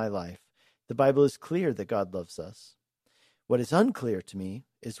it in my life. The Bible is clear that God loves us. What is unclear to me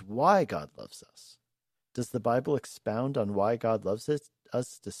is why God loves us. Does the Bible expound on why God loves us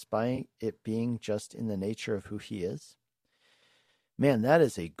despite it being just in the nature of who he is? Man, that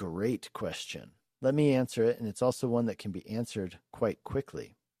is a great question. Let me answer it, and it's also one that can be answered quite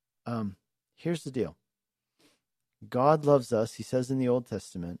quickly. Here's the deal. God loves us. He says in the Old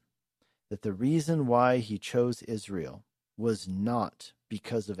Testament that the reason why he chose Israel was not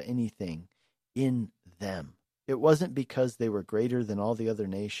because of anything in them. It wasn't because they were greater than all the other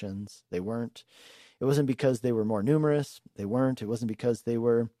nations. They weren't. It wasn't because they were more numerous. They weren't. It wasn't because they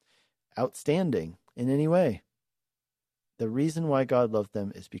were outstanding in any way. The reason why God loved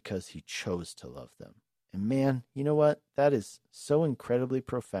them is because he chose to love them. And man, you know what? That is so incredibly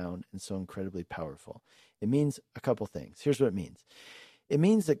profound and so incredibly powerful. It means a couple things. Here's what it means. It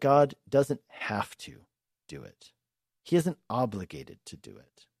means that God doesn't have to do it. He isn't obligated to do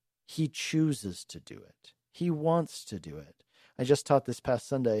it. He chooses to do it. He wants to do it. I just taught this past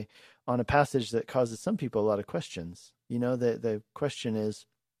Sunday on a passage that causes some people a lot of questions. You know, the question is,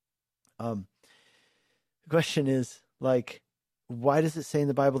 like, why does it say in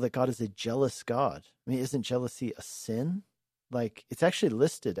the Bible that God is a jealous God? I mean, isn't jealousy a sin? Like, it's actually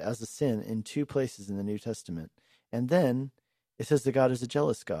listed as a sin in 2 places in the New Testament. And then it says that God is a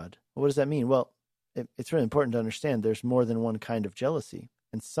jealous God. Well, what does that mean? Well, it's really important to understand there's more than one kind of jealousy.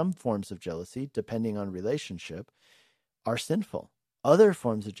 And some forms of jealousy, depending on relationship, are sinful. Other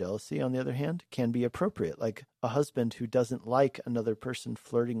forms of jealousy, on the other hand, can be appropriate, like a husband who doesn't like another person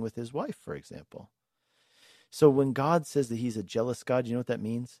flirting with his wife, for example. So when God says that he's a jealous God, you know what that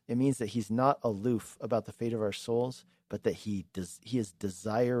means? It means that he's not aloof about the fate of our souls, but that he is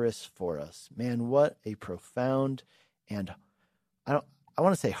desirous for us. Man, what a profound and I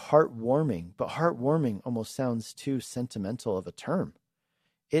want to say heartwarming, but heartwarming almost sounds too sentimental of a term.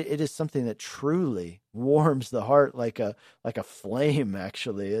 It is something that truly warms the heart like a flame,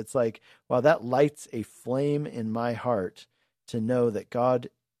 actually. It's like, wow, that lights a flame in my heart to know that God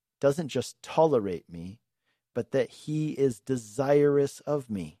doesn't just tolerate me, but that he is desirous of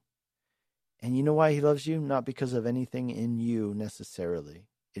me. And you know why he loves you? Not because of anything in you necessarily.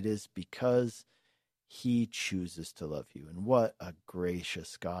 It is because he chooses to love you. And what a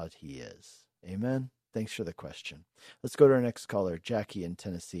gracious God he is. Amen. Thanks for the question. Let's go to our next caller, Jackie in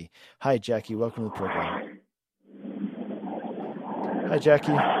Tennessee. Hi, Jackie. Welcome to the program. Hi,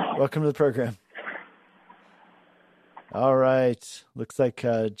 Jackie. Welcome to the program. All right. Looks like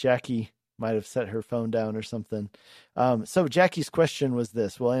Jackie might have set her phone down or something. So Jackie's question was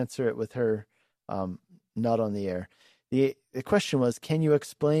this. We'll answer it with her not on the air. The question was, can you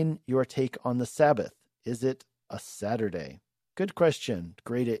explain your take on the Sabbath? Is it a Saturday? Good question.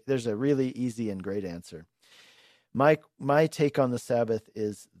 Great. There's a really easy and great answer. My take on the Sabbath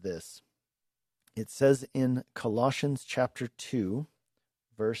is this. It says in Colossians chapter 2,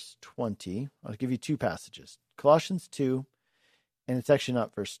 verse 20. I'll give you two passages. Colossians 2, and it's actually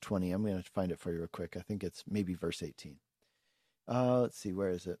not verse 20. I'm going to find it for you real quick. I think it's maybe verse 18. Let's see, where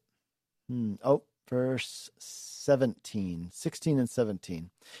is it? Verse 17, 16 and 17.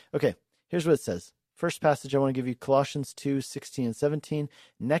 Okay, here's what it says. First passage I want to give you, Colossians 2, 16 and 17.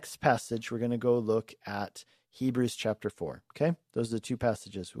 Next passage, we're going to go look at Hebrews chapter 4. Okay, those are the two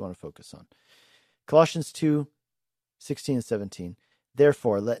passages we want to focus on. Colossians 2, 16 and 17.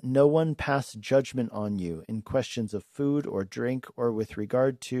 Therefore, let no one pass judgment on you in questions of food or drink or with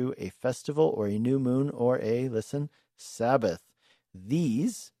regard to a festival or a new moon or a, listen, Sabbath.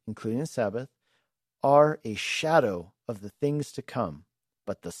 These, including the Sabbath, are a shadow of the things to come,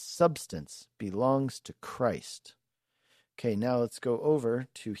 but the substance belongs to Christ. Okay, now let's go over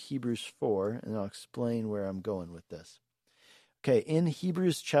to Hebrews 4, and I'll explain where I'm going with this. Okay, in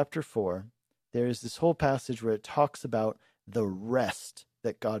Hebrews chapter 4, there is this whole passage where it talks about the rest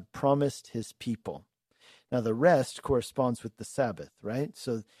that God promised his people. Now, the rest corresponds with the Sabbath, right?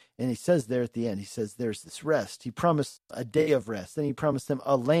 So, and he says there at the end, he says there's this rest. He promised a day of rest. Then he promised them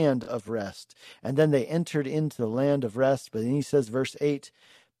a land of rest. And then they entered into the land of rest. But then he says, verse 8,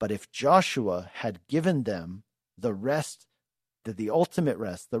 but if Joshua had given them the rest, the ultimate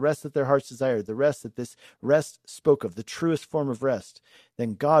rest, the rest that their hearts desired, the rest that this rest spoke of, the truest form of rest,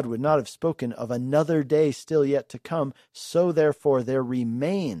 then God would not have spoken of another day still yet to come. So therefore there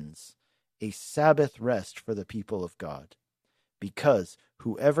remains a Sabbath rest for the people of God, because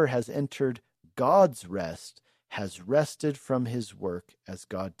whoever has entered God's rest has rested from his work as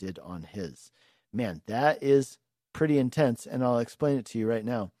God did on his. Man, that is pretty intense, and I'll explain it to you right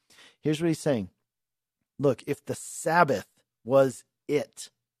now. Here's what he's saying. Look, if the Sabbath was it,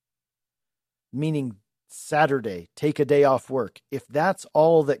 meaning Saturday, take a day off work, if that's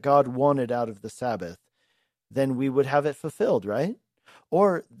all that God wanted out of the Sabbath, then we would have it fulfilled, right?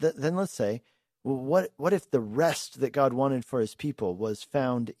 Or then let's say, well, what if the rest that God wanted for his people was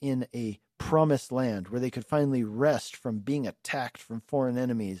found in a promised land where they could finally rest from being attacked from foreign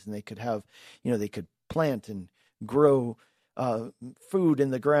enemies, and they could have, they could plant and grow food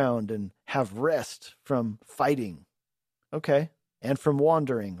in the ground and have rest from fighting. Okay. And from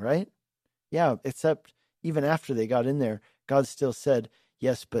wandering, right? Yeah, except even after they got in there, God still said,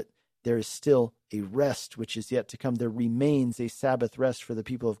 yes, but there is still a rest which is yet to come. There remains a Sabbath rest for the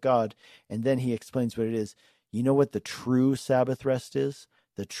people of God. And then he explains what it is. You know what the true Sabbath rest is?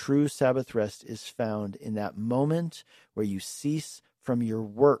 The true Sabbath rest is found in that moment where you cease from your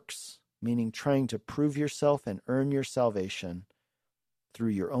works, meaning trying to prove yourself and earn your salvation through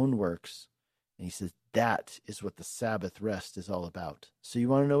your own works. And he says that is what the Sabbath rest is all about. So you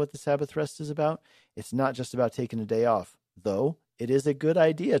want to know what the Sabbath rest is about? It's not just about taking a day off, though it is a good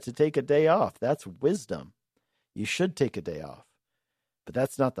idea to take a day off. That's wisdom. You should take a day off. But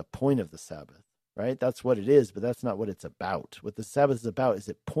that's not the point of the Sabbath, right? That's what it is, but that's not what it's about. What the Sabbath is about is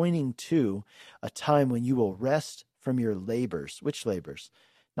it pointing to a time when you will rest from your labors. Which labors?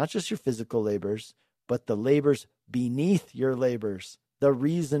 Not just your physical labors, but the labors beneath your labors. The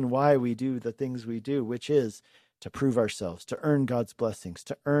reason why we do the things we do, which is to prove ourselves, to earn God's blessings,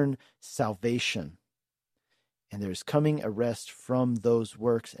 to earn salvation. And there's coming a rest from those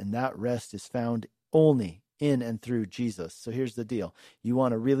works, and that rest is found only in and through Jesus. So here's the deal. You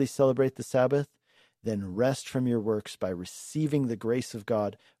want to really celebrate the Sabbath? Then rest from your works by receiving the grace of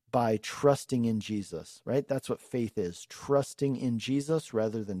God, by trusting in Jesus, right? That's what faith is, trusting in Jesus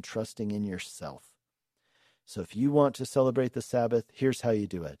rather than trusting in yourself. So if you want to celebrate the Sabbath, here's how you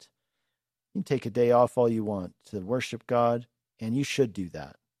do it. You can take a day off all you want to worship God, and you should do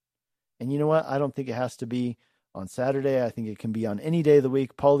that. And you know what? I don't think it has to be on Saturday. I think it can be on any day of the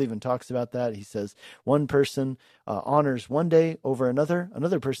week. Paul even talks about that. He says one person honors one day over another.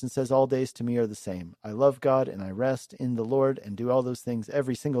 Another person says all days to me are the same. I love God and I rest in the Lord and do all those things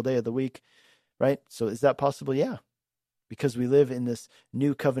every single day of the week, right? So is that possible? Yeah. Because we live in this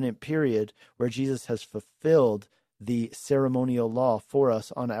new covenant period where Jesus has fulfilled the ceremonial law for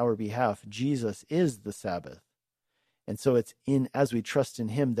us on our behalf. Jesus is the Sabbath. And so it's as we trust in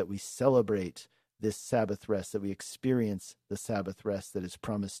him that we celebrate this Sabbath rest, that we experience the Sabbath rest that is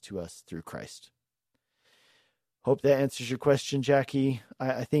promised to us through Christ. Hope that answers your question, Jackie.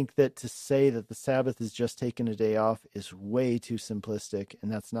 I think that to say that the Sabbath is just taking a day off is way too simplistic,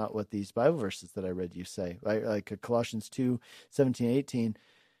 and that's not what these Bible verses that I read you say. Right? Like Colossians 2, 17, 18,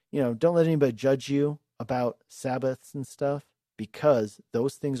 don't let anybody judge you about Sabbaths and stuff because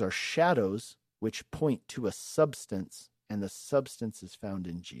those things are shadows which point to a substance, and the substance is found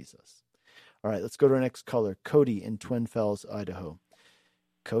in Jesus. All right, let's go to our next caller, Cody in Twin Falls, Idaho.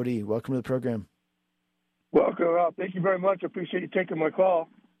 Cody, welcome to the program. Welcome. Thank you very much. I appreciate you taking my call.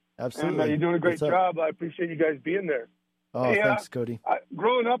 Absolutely. And you're doing a great job. I appreciate you guys being there. Oh, hey, thanks, Cody.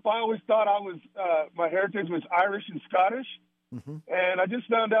 Growing up, I always thought my heritage was Irish and Scottish. Mm-hmm. And I just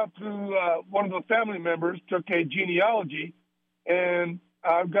found out through one of the family members took a genealogy, and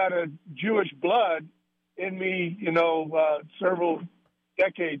I've got a Jewish blood in me, several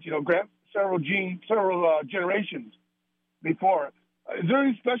decades, several generations before. Is there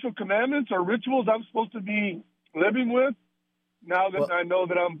any special commandments or rituals I'm supposed to be living with now that I know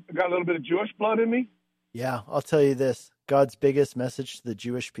that I've got a little bit of Jewish blood in me? Yeah, I'll tell you this. God's biggest message to the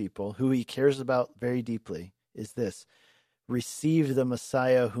Jewish people, who he cares about very deeply, is this. Receive the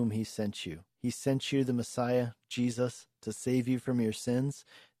Messiah whom he sent you. He sent you the Messiah, Jesus, to save you from your sins.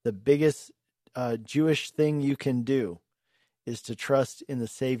 The biggest Jewish thing you can do is to trust in the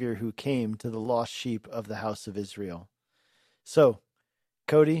Savior who came to the lost sheep of the house of Israel. So,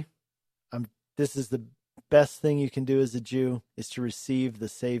 Cody, this is the best thing you can do as a Jew, is to receive the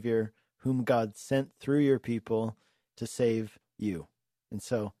Savior whom God sent through your people to save you. And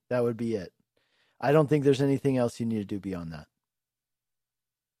so that would be it. I don't think there's anything else you need to do beyond that.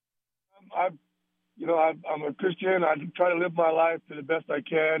 I'm a Christian. I try to live my life to the best I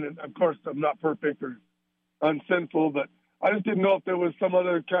can. And, of course, I'm not perfect or unsinful, but I just didn't know if there was some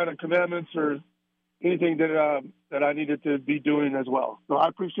other kind of commandments or anything that I needed to be doing as well. So I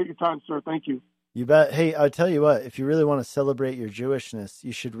appreciate your time, sir. Thank you. You bet. Hey, I'll tell you what, if you really want to celebrate your Jewishness,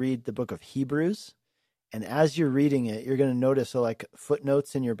 you should read the book of Hebrews. And as you're reading it, you're going to notice like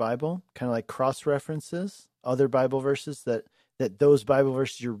footnotes in your Bible, kind of like cross-references, other Bible verses that those Bible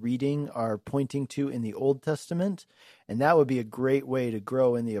verses you're reading are pointing to in the Old Testament. And that would be a great way to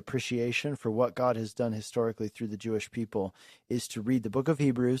grow in the appreciation for what God has done historically through the Jewish people, is to read the book of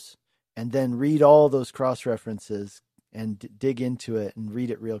Hebrews and then read all those cross-references and dig into it and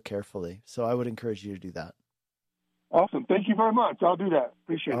read it real carefully. So I would encourage you to do that. Awesome. Thank you very much. I'll do that.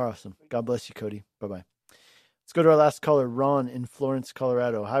 Appreciate it. Awesome. God bless you, Cody. Bye-bye. Let's go to our last caller, Ron in Florence,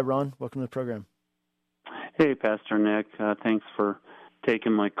 Colorado. Hi, Ron. Welcome to the program. Hey, Pastor Nick. Thanks for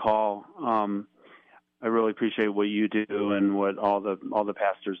taking my call. I really appreciate what you do and what all the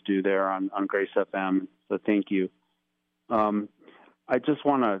pastors do there on Grace FM. So thank you. I just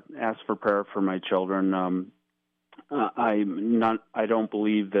want to ask for prayer for my children. I don't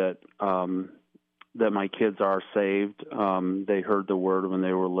believe that my kids are saved. They heard the word when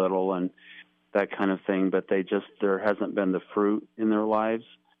they were little and that kind of thing, but there hasn't been the fruit in their lives.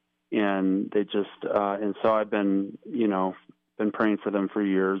 And they and so I've been praying for them for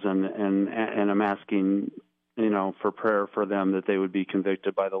years, and I'm asking, for prayer for them, that they would be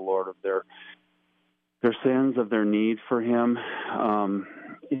convicted by the Lord of their sins, of their need for him.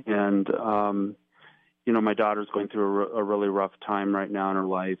 My daughter's going through a really rough time right now in her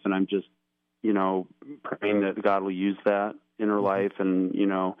life, and I'm just, praying that God will use that in her life, and,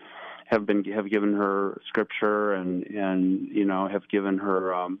 have given her scripture and have given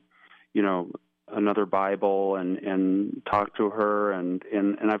her, another Bible and talk to her. And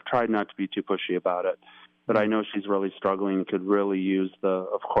I've tried not to be too pushy about it, but I know she's really struggling, could really use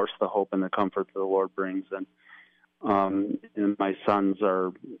of course, the hope and the comfort that the Lord brings. And my sons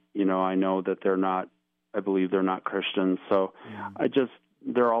are, I know that I believe they're not Christians. So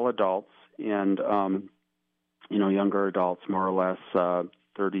they're all adults and, younger adults, more or less,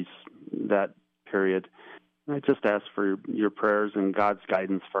 30s, that period. And I just ask for your prayers and God's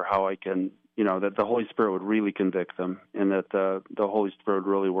guidance for how I can, that the Holy Spirit would really convict them, and that the Holy Spirit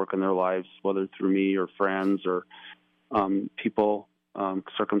would really work in their lives, whether through me or friends or people,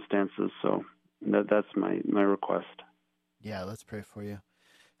 circumstances. So that's my request. Yeah, let's pray for you.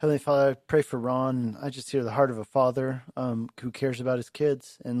 Heavenly Father, I pray for Ron. I just hear the heart of a father who cares about his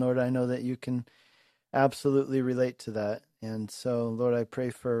kids. And Lord, I know that you can absolutely relate to that. And so, Lord, I pray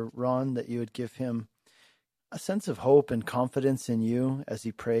for Ron that you would give him a sense of hope and confidence in you as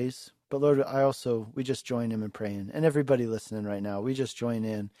he prays. But Lord, we just join him in praying. And everybody listening right now, we just join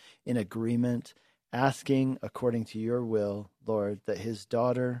in agreement, asking according to your will, Lord, that his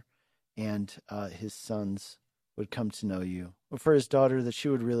daughter and his sons would come to know you. For his daughter, that she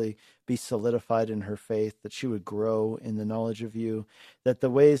would really be solidified in her faith, that she would grow in the knowledge of you, that the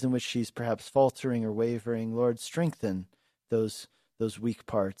ways in which she's perhaps faltering or wavering, Lord, strengthen those weak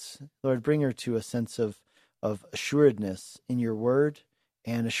parts. Lord, bring her to a sense of assuredness in your word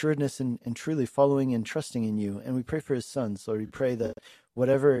and assuredness in truly following and trusting in you. And we pray for his sons, Lord. We pray that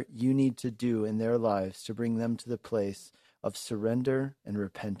whatever you need to do in their lives to bring them to the place of surrender and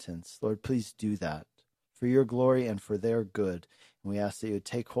repentance. Lord, please do that for your glory and for their good. And we ask that you would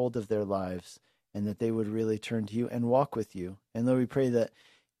take hold of their lives and that they would really turn to you and walk with you. And Lord, we pray that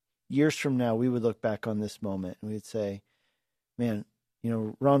years from now, we would look back on this moment and we'd say, man,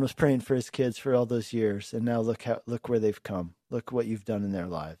 Ron was praying for his kids for all those years, and now look where they've come. Look what you've done in their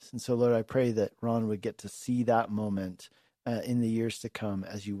lives. And so, Lord, I pray that Ron would get to see that moment in the years to come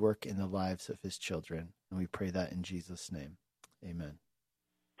as you work in the lives of his children. And we pray that in Jesus' name. Amen.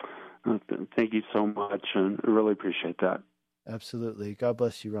 Thank you so much, and I really appreciate that. Absolutely. God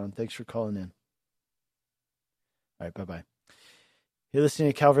bless you, Ron. Thanks for calling in. All right, bye-bye. You're listening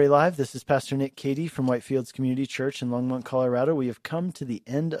to Calvary Live. This is Pastor Nick Cady from Whitefields Community Church in Longmont, Colorado. We have come to the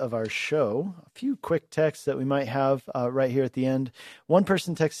end of our show. A few quick texts that we might have right here at the end. One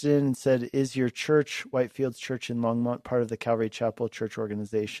person texted in and said, is your church, Whitefields Church in Longmont, part of the Calvary Chapel Church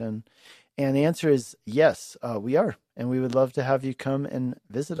organization? And the answer is yes, we are. And we would love to have you come and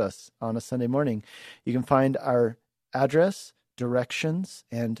visit us on a Sunday morning. You can find our address, directions,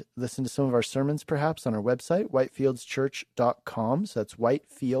 and listen to some of our sermons perhaps on our website, whitefieldschurch.com. So that's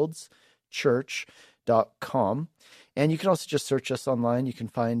whitefieldschurch.com. And you can also just search us online. You can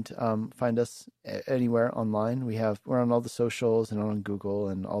find us anywhere online. We're on all the socials and on Google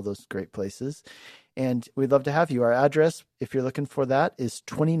and all those great places. And we'd love to have you. Our address, if you're looking for that, is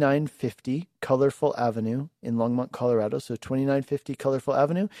 2950 Colorful Avenue in Longmont, Colorado. So 2950 Colorful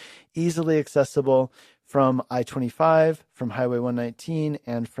Avenue, easily accessible from I-25, from Highway 119,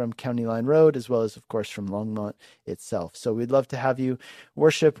 and from County Line Road, as well as, of course, from Longmont itself. So we'd love to have you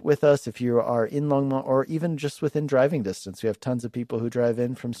worship with us if you are in Longmont or even just within driving distance. We have tons of people who drive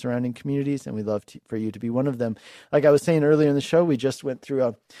in from surrounding communities, and we'd love for you to be one of them. Like I was saying earlier in the show, we just went through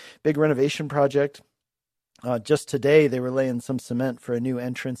a big renovation project. Just today, they were laying some cement for a new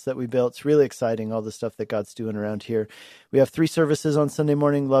entrance that we built. It's really exciting, all the stuff that God's doing around here. We have 3 services on Sunday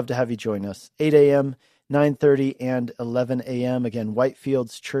morning. Love to have you join us. 8 a.m., 9:30 and 11 a.m. Again,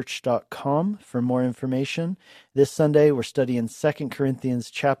 whitefieldschurch.com for more information. This Sunday, we're studying 2 Corinthians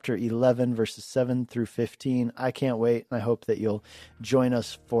chapter 11, verses 7 through 15. I can't wait, and I hope that you'll join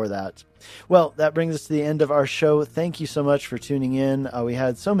us for that. Well, that brings us to the end of our show. Thank you so much for tuning in. We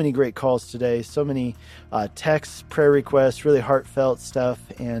had so many great calls today, so many texts, prayer requests, really heartfelt stuff,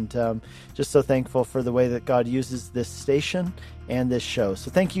 and just so thankful for the way that God uses this station and this show.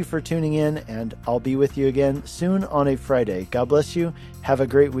 So thank you for tuning in, and I'll be with you again soon on a Friday. God bless you. Have a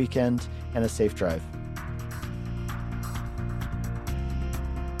great weekend and a safe drive.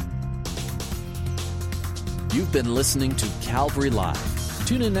 You've been listening to Calvary Live.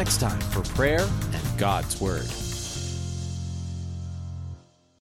 Tune in next time for prayer and God's Word.